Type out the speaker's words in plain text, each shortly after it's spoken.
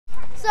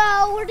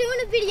So we're doing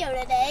a video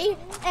today,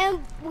 and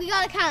we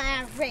got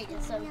kind of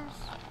outrageous. So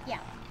yeah.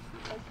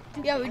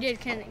 Yeah, we did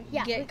kind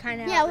of get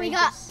kind of yeah,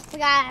 outrageous. we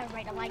got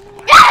outrageous. Like,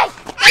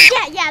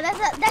 yeah, that's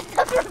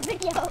the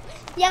video.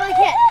 Yeah, we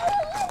can.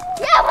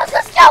 Yeah, let's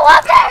just go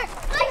up there.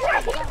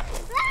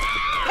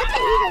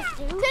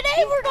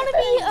 Today we're gonna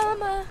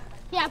be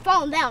yeah,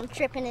 falling down,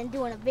 tripping, and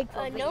doing a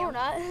Bigfoot video. no, we're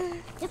not.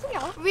 Yes, we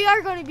are. We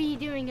are going to be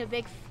doing a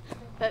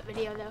Bigfoot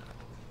video though.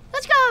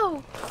 Let's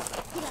go.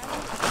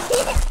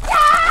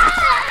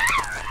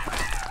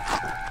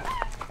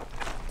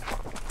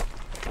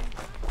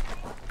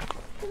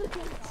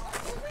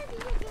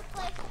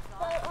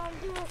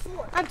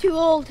 I'm too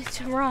old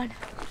to run.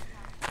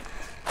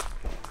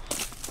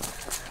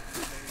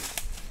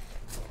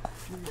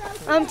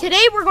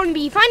 Today we're going to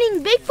be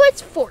finding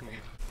Bigfoot's fort.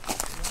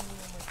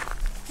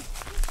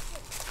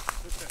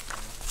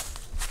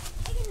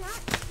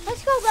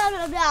 Let's go blah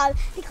blah blah,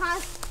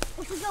 because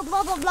if we go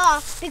blah blah blah,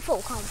 Bigfoot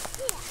will come.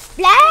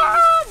 Blah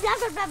blah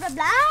blah blah blah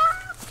blah.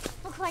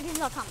 Looks like he's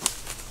not coming.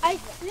 I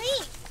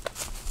think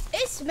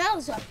it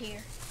smells up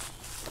here.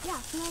 Yeah,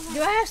 it smells like.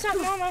 Do I have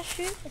something on my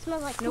shoe? It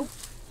smells like. Nope.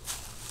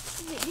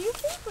 Do you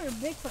think we're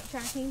Bigfoot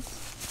tracking?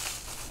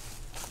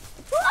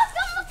 What's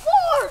on the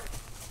floor?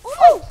 Oh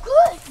my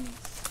goodness!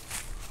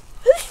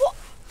 Who's what?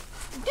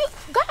 Dude,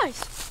 guys!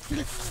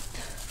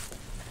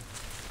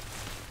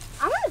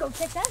 I'm gonna go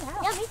check that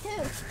out. Yeah, me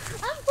too.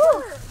 I'm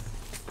sure.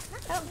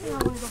 I don't think I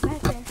want to go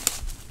back there.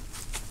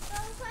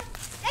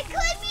 That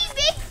could be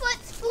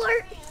Bigfoot's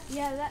fort.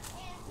 Yeah,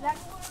 that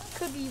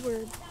could be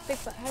where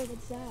Bigfoot Hide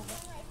is at.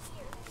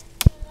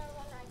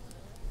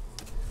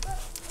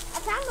 I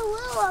found a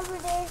little over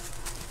there.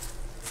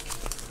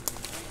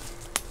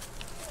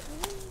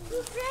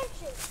 Two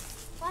branches,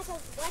 like a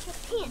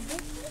tent,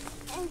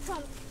 and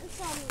some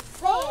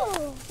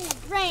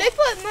branch.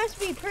 Bigfoot must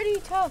be pretty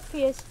tough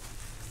because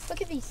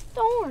look at these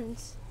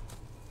thorns.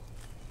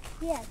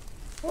 Yeah,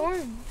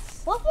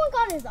 Thorns. what one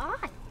got his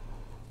eye?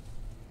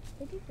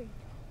 They do pretty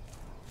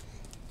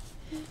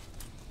tough.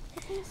 I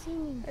can't see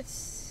me.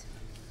 It's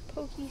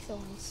pokey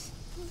thorns.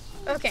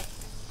 Okay.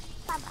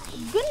 Bye bye.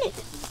 Goodness.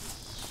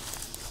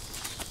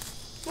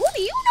 What are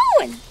you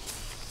doing?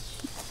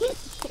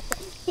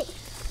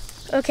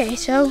 Okay,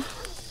 so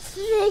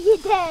Look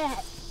at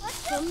that.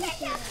 Let's go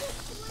check out this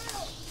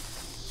room.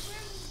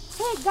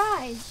 hey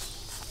guys,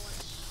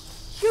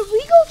 should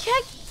we go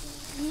check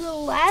the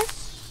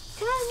last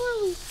time where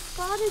we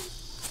spotted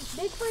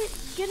Bigfoot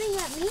getting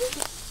that meat?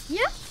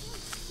 Yeah.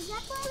 Is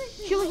that where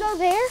we Should we go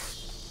there?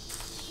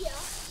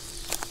 Yeah.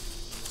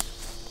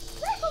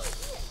 Let's over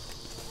here.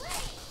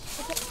 Wait.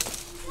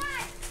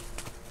 Guys.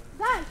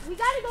 Guys, we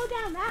gotta go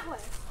down that way.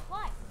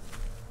 Why?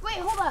 Wait,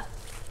 hold up.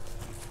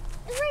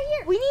 It's right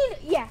here. We need,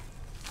 yeah.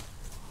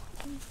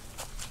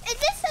 Is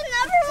this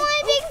another one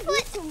of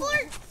Bigfoot's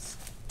forts?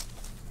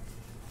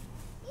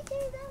 You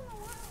think that's a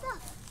lot of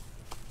stuff.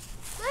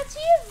 Let's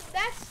see if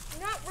that's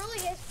not really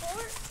his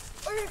fort,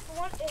 or if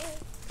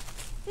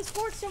his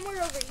fort's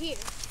somewhere over here.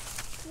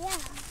 Yeah.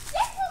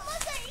 Bigfoot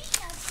must have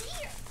eaten a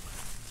deer.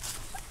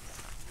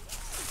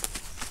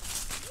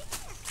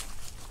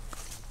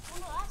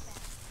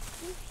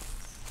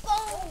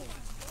 Oh.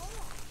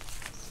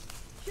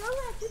 Show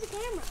that to the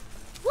camera.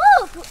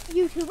 Look,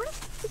 YouTuber.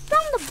 It's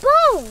from the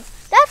bone.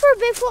 That's where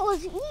Bigfoot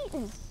was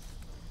eaten.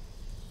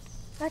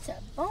 That's a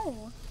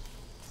bone.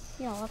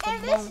 You know, that's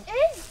And a this bone.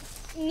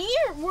 is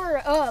near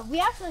where we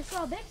actually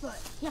saw Bigfoot.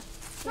 Yeah.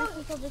 So,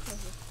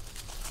 Bigfoot.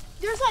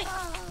 There's like,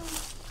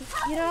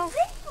 you know,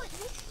 Bigfoot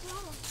this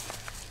strong.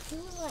 He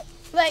was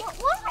like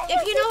what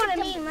if you know what I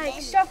Bigfoot mean, like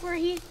did? stuff where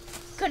he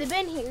could have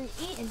been here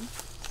eating.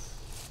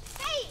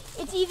 Hey,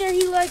 It's either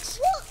he likes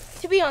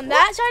to be on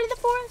that side of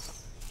the forest.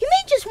 He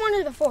may just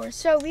wander the forest,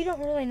 so we don't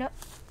really know.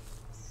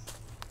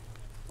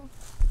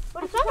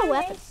 But it's not a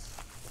weapon.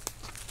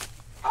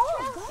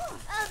 Oh God!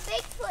 A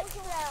Bigfoot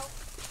trail.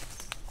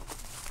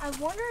 I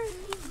wonder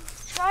if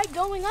he tried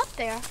going up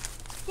there.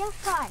 Yeah,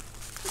 try.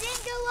 He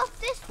didn't go up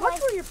this way. Watch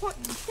where you're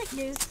pointing the stick,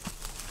 dude.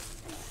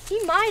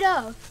 He might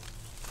have.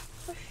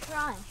 Let's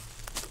try.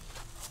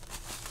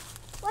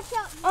 Watch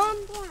out.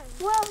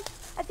 Well,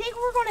 I think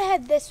we're gonna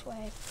head this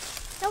way.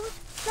 That was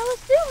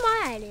still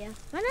my idea.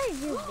 Why not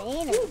use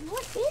banana? Dude,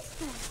 what is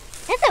that?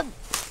 That's a,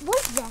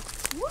 what's that?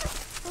 What?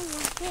 Oh,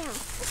 yeah.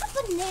 That's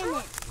a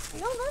banana.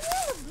 No, that's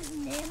not a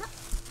banana.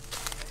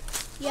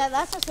 Yeah,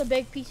 that's just a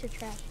big piece of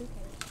trash. Who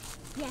cares?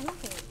 Yeah, no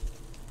cares.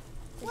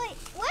 Wait,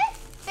 what?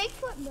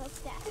 Bigfoot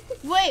milked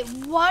that. Wait,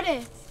 what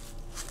if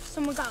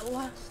someone got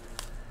lost?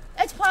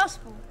 It's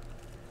possible.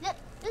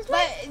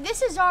 But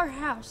this is our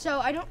house, so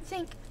I don't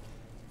think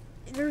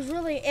there's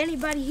really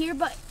anybody here,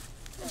 but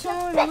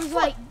someone was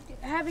like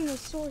having a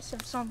source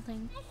of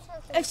something.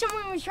 If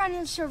someone was trying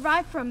to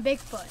survive from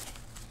Bigfoot.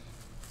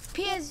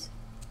 Because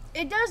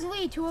it does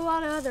lead to a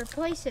lot of other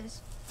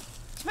places.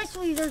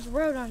 Especially there's a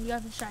road on the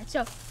other side.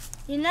 So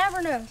you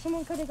never know.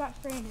 Someone could have got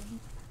stranded.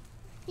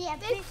 Yeah,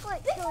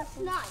 Bigfoot's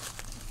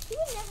nice. He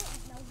would never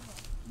know that.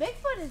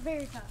 Bigfoot is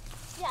very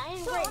tough. Yeah, I am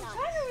So very I'm nice.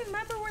 trying to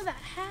remember where that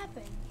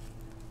happened.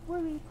 Where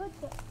we put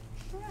the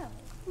trail.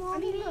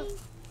 Mommy. I mean, look.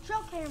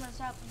 Trail cameras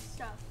up and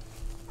stuff.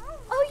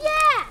 Oh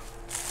yeah!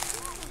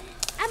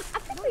 I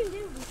think we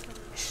knew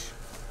this.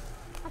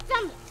 I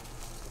found it.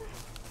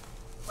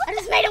 I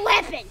just made a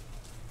weapon.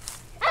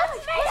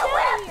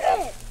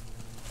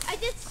 I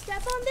did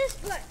step on this,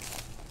 but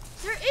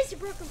there is a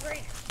broken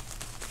branch.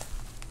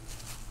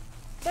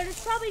 But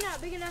it's probably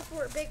not big enough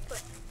where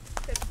Bigfoot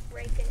could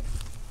break it.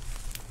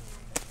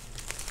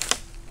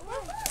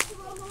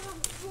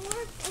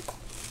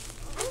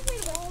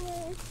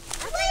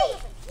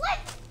 What?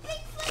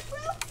 Bigfoot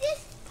broke this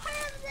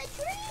part of the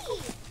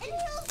tree, and he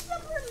was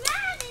super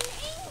mad and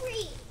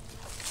angry.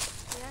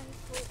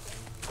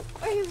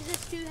 Or he was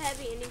just too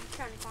heavy and he was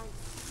trying to find it.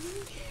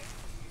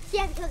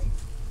 Yeah, because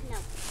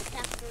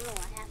that's the rule.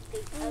 I have to be.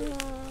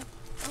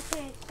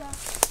 Okay, so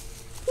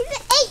He's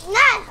an 8,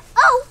 9.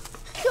 Oh.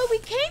 so we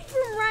came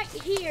from right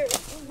here.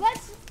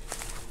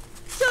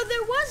 So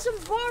there was some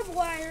barbed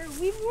wire.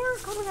 We were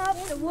coming up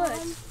the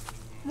woods.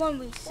 When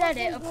we said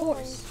it, of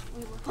course.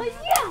 We were coming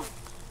up. Yeah.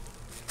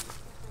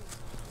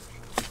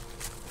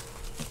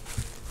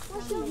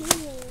 What's your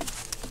name?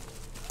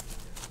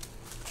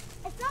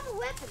 It's not a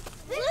weapon.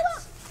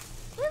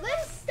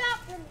 Let's stop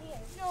from here.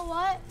 You know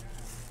what?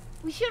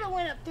 We should have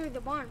went up through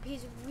the barn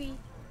because we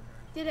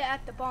did it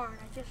at the barn.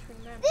 I just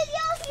remembered. Did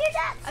y'all hear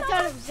that? I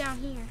thought it was down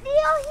here. Did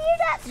y'all hear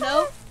that?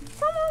 Nope.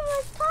 Someone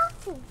was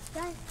talking.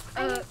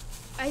 Guys,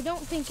 I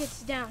don't think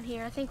it's down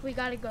here. I think we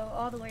got to go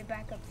all the way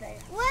back up there.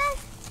 what?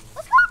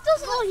 Let's go up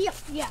this little hill.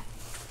 Yeah.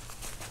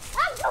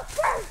 I'll go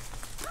first.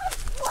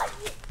 What?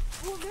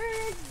 Well,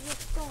 there is this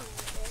stone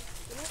right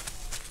there.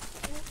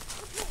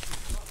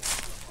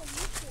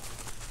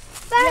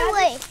 By the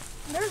way,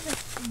 There's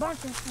a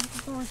bunch of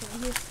thorns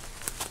right here.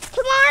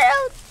 tomorrow,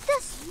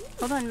 just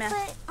Hold on, Matt.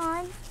 put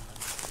on.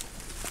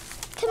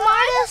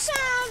 Tomorrow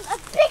found a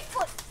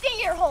Bigfoot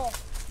finger hole.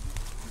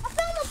 I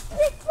found a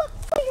Bigfoot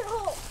finger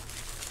hole.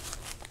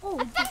 Oh,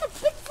 I found a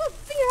Bigfoot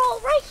finger hole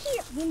right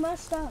here. we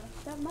must have.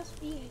 That must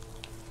be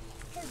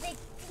His big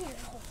finger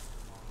hole.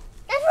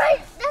 That's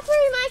right. That's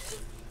where he might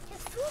keep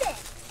his food at.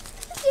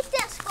 Let's get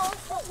that skull.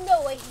 There's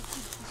no way he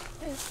keeps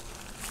his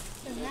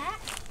food. And that?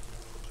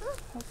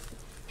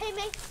 Hey,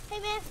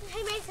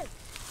 Mason.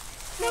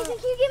 Mason,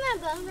 can you get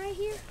my bone right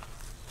here?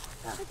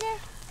 Right there.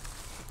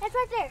 That's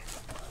right there.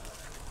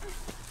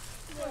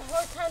 a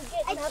hard time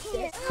getting I up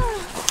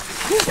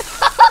can't.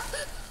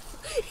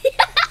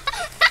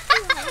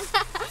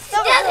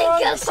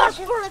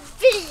 For a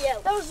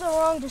video. That was the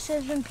wrong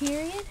decision,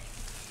 period.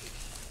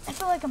 I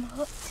feel like I'm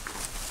hooked.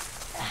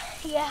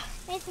 Yeah.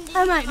 Mason, did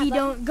I you might get be my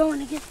bone?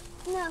 going again.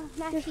 No,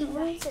 Matthew. Different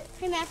way.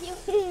 Hey, Matthew.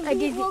 I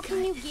did Well, get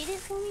can you get it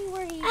for me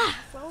where he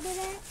rolled it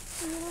at?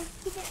 You know,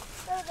 keep it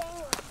so dang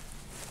well.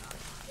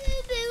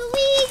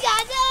 We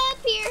got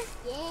up here.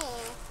 Yeah.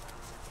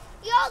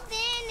 Y'all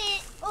did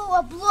it. Oh,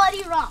 a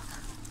bloody rock.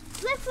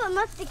 Bigfoot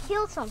must have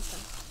killed something.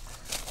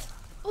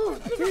 Oh,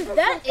 dude,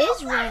 that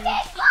is red.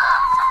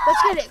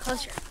 Let's get it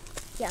closer.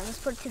 Yeah, let's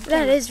put it to the That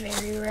camera. is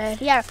very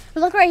red. Yeah,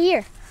 look right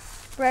here.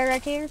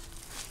 Right here.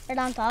 Right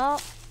on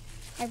top.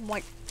 There's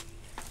one.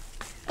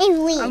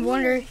 And lean. I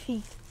wonder if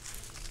he...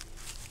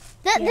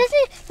 This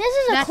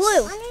is a That's-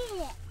 clue.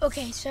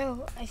 Okay,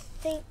 so I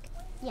think...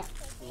 Yeah.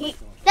 He,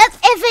 That's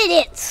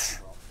evidence.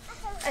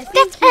 I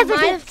think he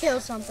evidence. might have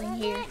killed something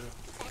here.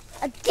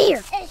 A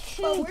deer.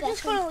 But we're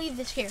just going to leave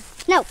this here.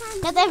 No,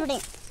 that's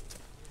evidence.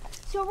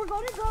 So we're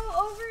going to go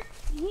over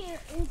here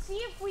and see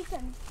if we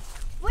can...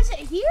 Was it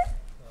here?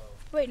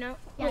 Wait, no.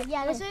 Yeah, Wait,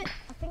 yeah, was it it? is.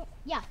 I think,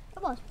 yeah,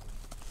 it was.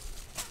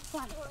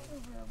 Come on.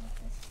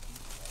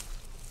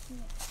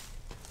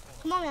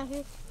 Come on,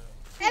 Matthew.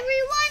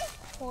 Everyone?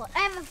 Well, I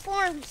have a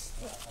form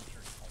stick.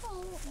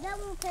 Oh, that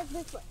one says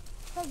Bigfoot.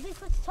 Because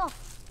Bigfoot's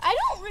tough. I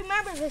don't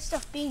remember this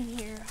stuff being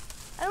here.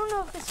 I don't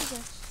know if this is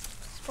a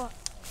spot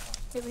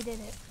that we did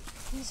it.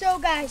 So,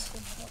 guys,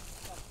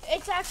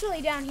 it's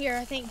actually down here,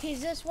 I think,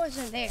 because this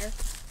wasn't there.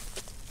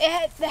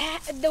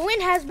 The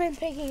wind has been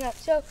picking up,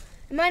 so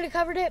it might have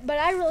covered it, but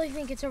I really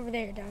think it's over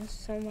there down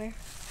somewhere.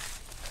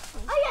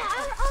 Oh, yeah,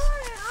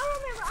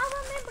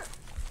 I remember.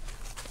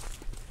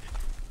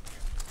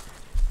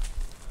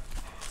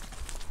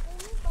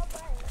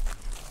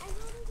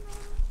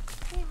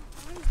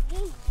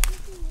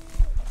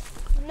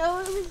 No,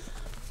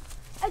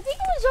 I think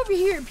it was over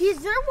here because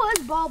there was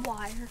barbed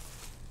wire.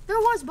 There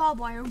was barbed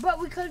wire, but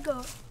we could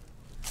go.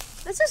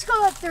 Let's just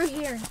go up through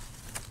here.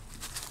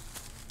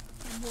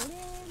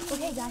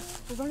 Okay,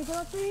 guys, we're gonna go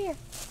up through here.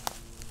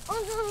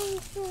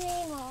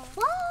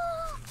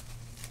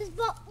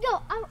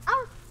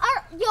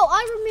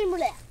 I remember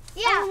that.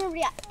 Yeah. I remember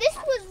that. This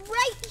was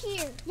right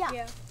here.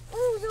 Yeah.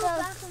 Oh, so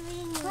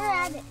where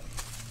at it?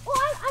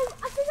 Oh,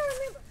 I think I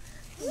remember.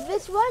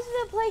 This was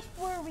the place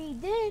where we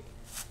did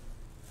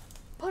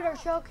put our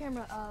show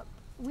camera up.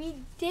 We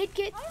did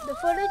get the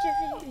footage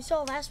if you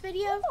saw last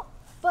video,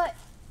 but,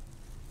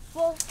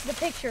 well, the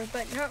picture,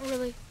 but not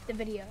really the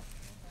video.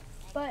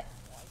 But,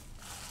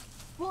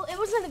 well, it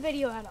wasn't a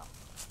video at all.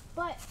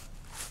 But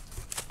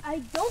I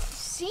don't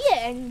see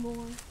it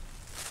anymore.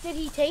 Did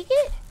he take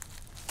it?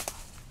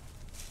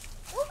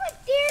 Over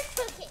there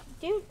took it.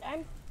 Dude,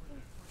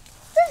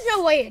 there's no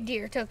no way a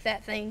deer took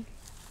that thing.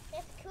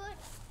 It could.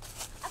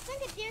 I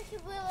think a deer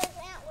could wheel his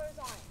antlers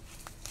on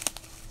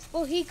it.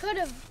 Well, he could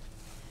have,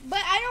 but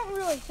I don't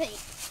really think.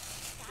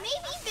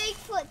 Maybe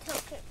Bigfoot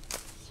took it.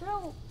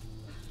 So,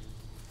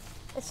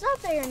 it's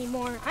not there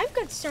anymore. I'm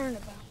concerned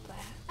about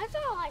that. I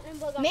saw a lightning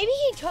bug on Maybe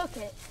he took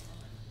it.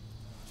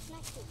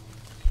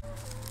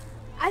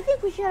 I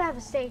think we should have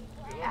a stake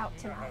out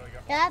tonight.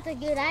 Yeah, that's a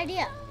good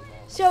idea.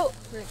 So,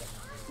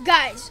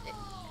 guys,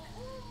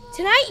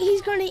 tonight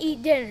he's going to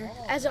eat dinner,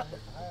 as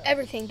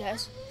everything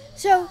does.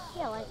 So,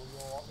 Yeah, like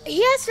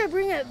he has to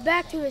bring it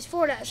back to his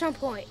fort at some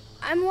point.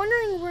 I'm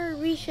wondering where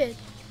we should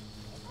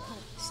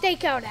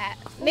stake out at.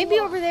 Maybe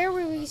over there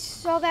where we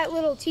saw that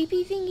little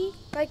teepee thingy,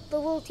 like the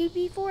little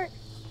teepee fort.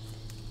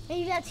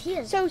 maybe that's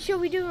his. So,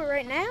 should we do it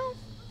right now?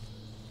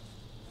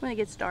 When it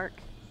gets dark.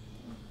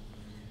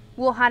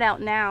 We'll hide out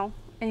now,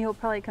 and he'll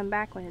probably come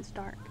back when it's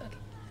dark. Okay.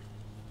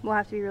 We'll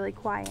have to be really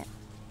quiet.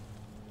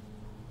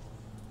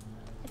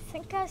 I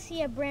think I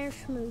see a branch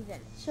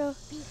moving. So,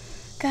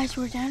 guys,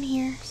 we're down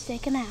here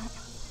staking out.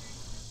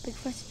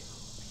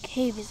 Bigfoot's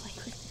cave is like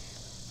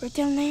right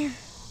down there.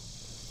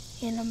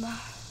 And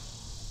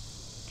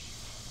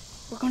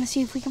we're gonna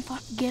see if we can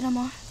get him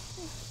on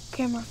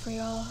camera for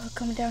y'all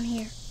coming down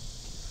here.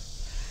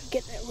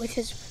 Getting it with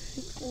his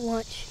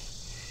lunch.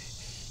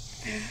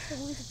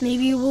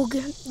 Maybe we'll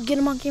get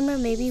him on camera,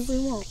 maybe we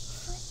won't.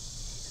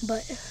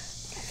 But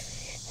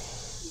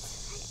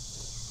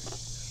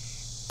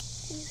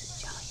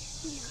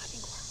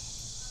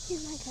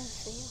He's not gonna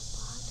see a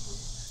bottom.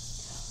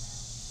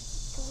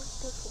 So what's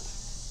Bigfoot?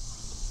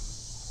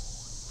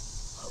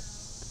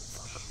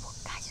 look,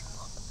 guys,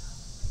 look.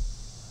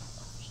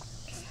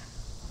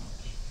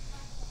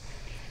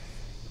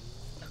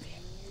 Okay,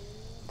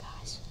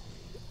 guys.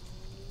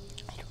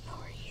 I don't know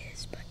where he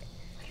is, but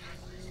I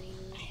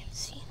haven't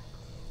seen him.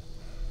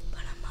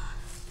 But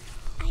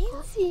I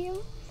didn't see him.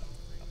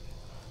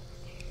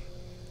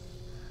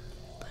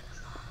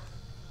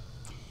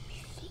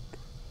 I think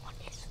what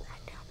is that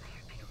down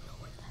there? I don't know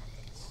what that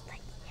is.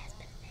 Like, yes,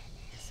 but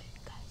listen,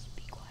 guys,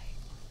 be quiet.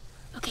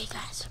 Okay,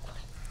 guys.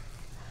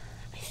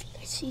 I think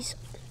I see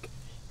something.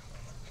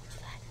 It's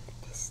that in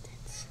the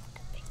distance. I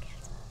think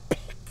it's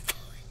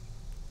Bigfoot.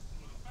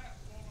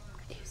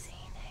 Do you see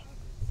anything?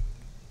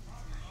 I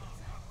don't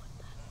know what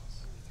that is.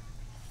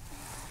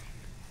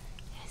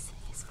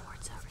 His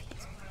fort's over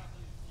there.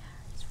 Yeah,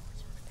 his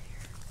fort's over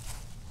there.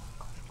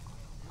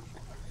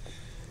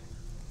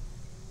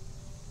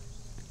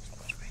 His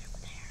fort's right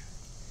over there.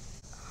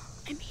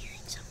 I'm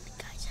hearing something,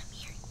 guys. I'm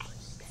hearing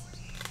footsteps.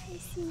 I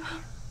see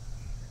him.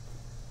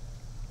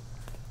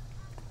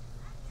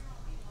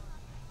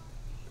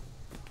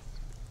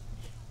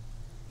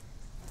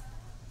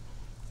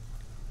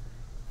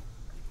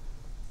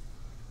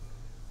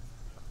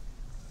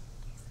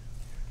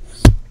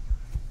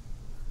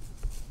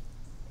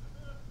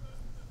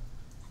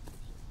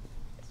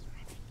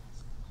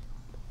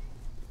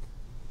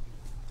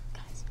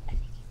 Guys, I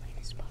think he might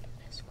have spotted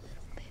us a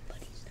little bit, but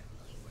he's not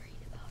really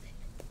worried about it.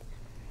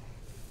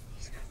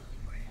 He's not really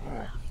worried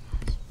about it,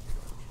 guys.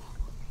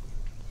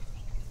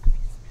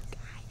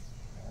 Guys.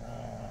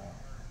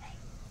 Hey,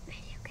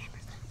 video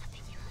cameras. I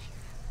think he might.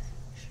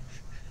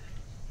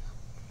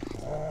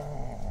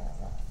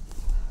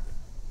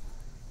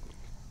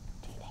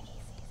 Do you think he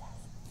sees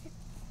us?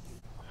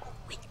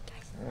 Wait,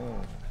 guys.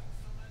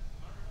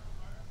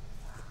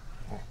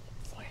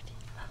 Where did he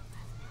go?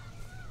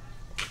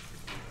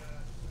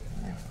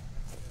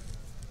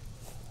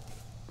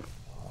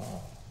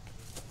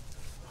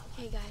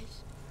 Okay, guys.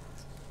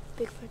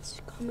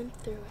 Bigfoot's coming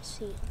through. I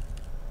see him.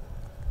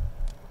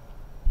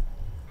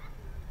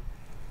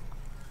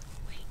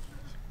 Wait.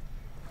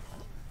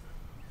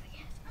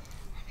 Yes,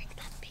 I think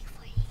that's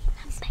Bigfoot eating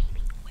that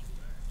baby. Wait.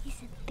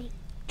 He's a big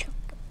chunk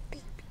of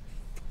baby.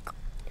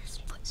 There's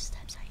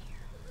footsteps I hear.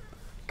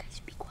 Guys,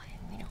 be quiet.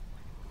 We don't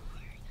want to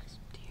hear us.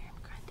 Do you hear him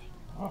grunting?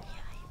 Yeah,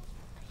 I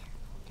hear.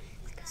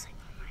 It's because I'm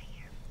on my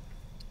ear.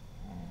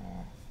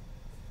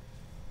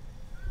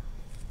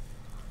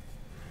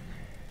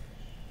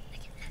 I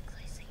can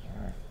actually see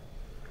him.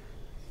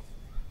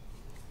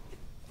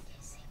 Can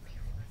you see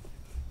Bigfoot?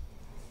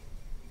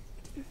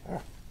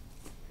 Bigfoot's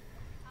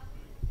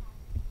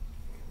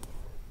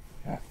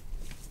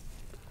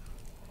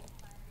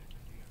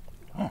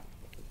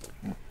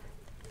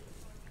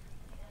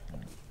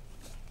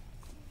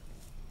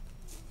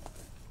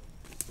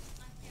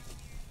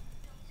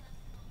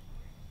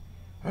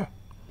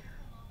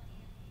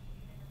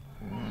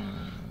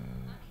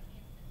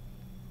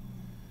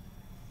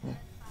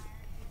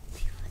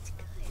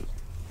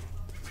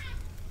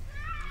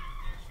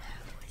good.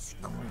 That was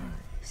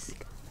close,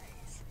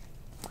 guys.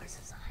 Where's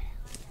his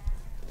hideout?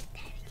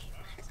 Daddy came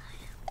back his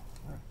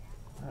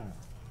hideout.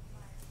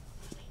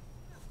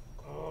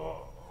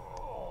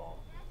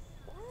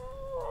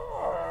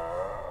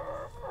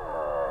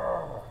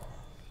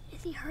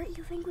 Is he hurt?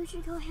 You think we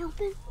should go help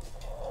him?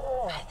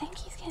 I think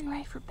he's getting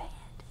ready for bed.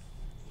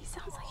 He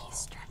sounds like he's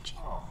stretching.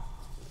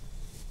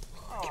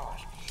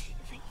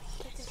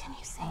 Can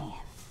you see him?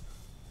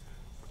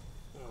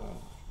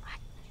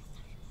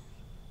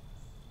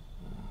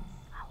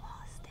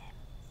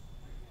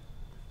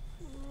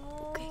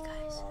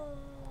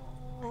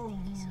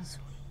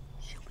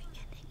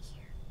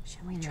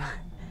 Should we try?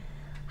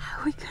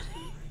 How are we gonna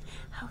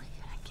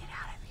get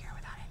out of here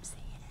without him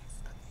seeing us?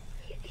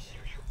 He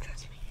won't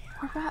trust me.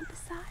 We're right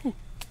beside him.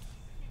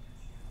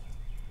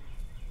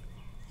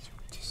 Should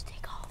we just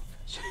take off?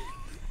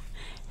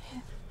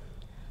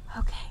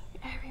 Okay,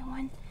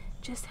 everyone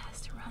just has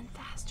to run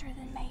faster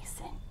than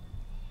Mason.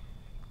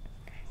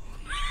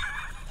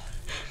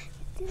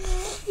 Do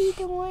not be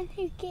the one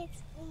who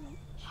gets me.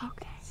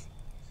 Okay.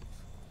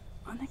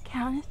 On the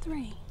count of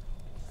 3,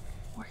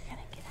 we're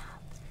gonna get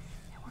up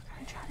and we're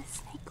gonna try to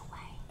sneak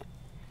away.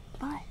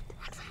 But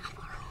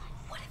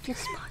What if he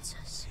spots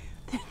us?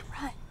 then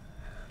run.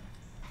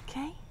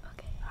 Okay?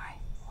 Okay.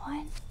 Alright.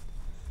 1,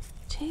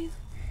 2,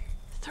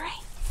 3.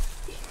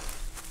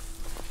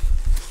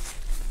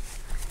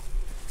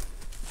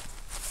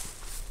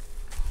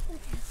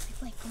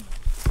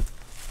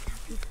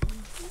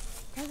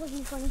 That would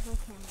be funny for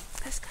camera.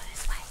 Let's go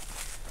this way.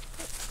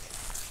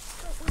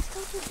 Let's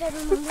go to the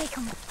bedroom and wake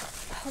him up.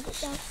 Hold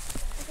it down.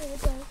 Okay,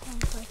 let's go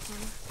for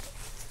camera.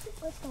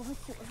 Let's go.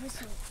 Let's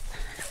do it.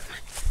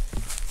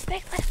 They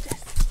left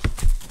us.